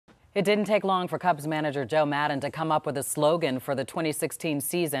It didn't take long for Cubs manager Joe Maddon to come up with a slogan for the 2016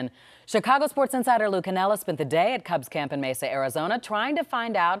 season. Chicago Sports Insider Lou Canella spent the day at Cubs camp in Mesa, Arizona, trying to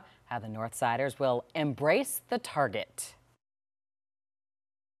find out how the Northsiders will embrace the target.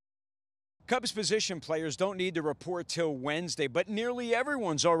 Cubs position players don't need to report till Wednesday, but nearly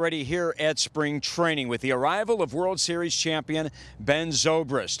everyone's already here at spring training with the arrival of World Series champion Ben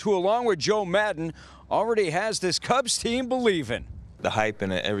Zobrist, who, along with Joe Maddon, already has this Cubs team believing. The hype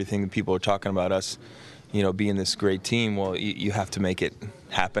and everything that people are talking about us, being this great team, well, you have to make it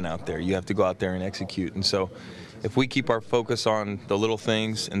happen out there. You have to go out there and execute. And so if we keep our focus on the little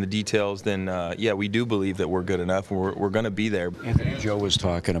things and the details, then, yeah, we do believe that we're good enough. We're going to be there. Anthony, Joe was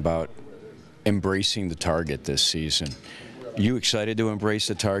talking about embracing the target this season. You excited to embrace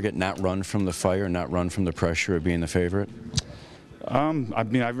the target, not run from the fire, not run from the pressure of being the favorite? I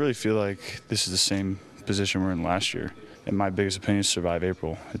really feel like this is the same position we're in last year. And my biggest opinion is survive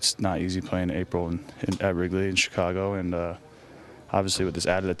April. It's not easy playing April at Wrigley in Chicago, and obviously with this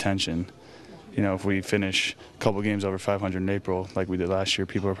added attention, if we finish a couple games over 500 in April like we did last year,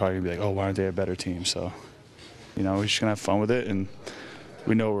 people are probably going to be like, oh, why aren't they a better team? So, we're just going to have fun with it, and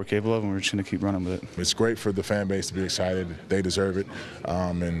we know what we're capable of, and we're just going to keep running with it. It's great for the fan base to be excited. They deserve it,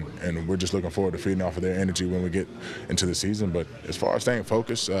 and we're just looking forward to feeding off of their energy when we get into the season. But as far as staying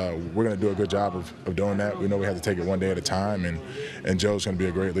focused, we're going to do a good job of doing that. We know we have to take it one day at a time, and Joe's going to be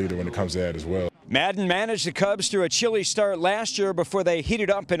a great leader when it comes to that as well. Maddon managed the Cubs through a chilly start last year before they heated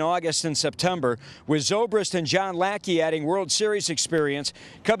up in August and September. With Zobrist and John Lackey adding World Series experience,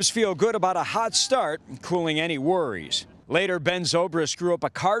 Cubs feel good about a hot start, cooling any worries. Later, Ben Zobrist grew up a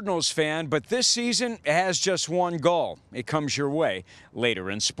Cardinals fan, but this season has just one goal. It comes your way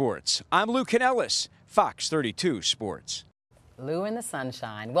later in sports. I'm Lou Canellis, Fox 32 Sports. Lou in the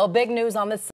sunshine. Well, big news on this.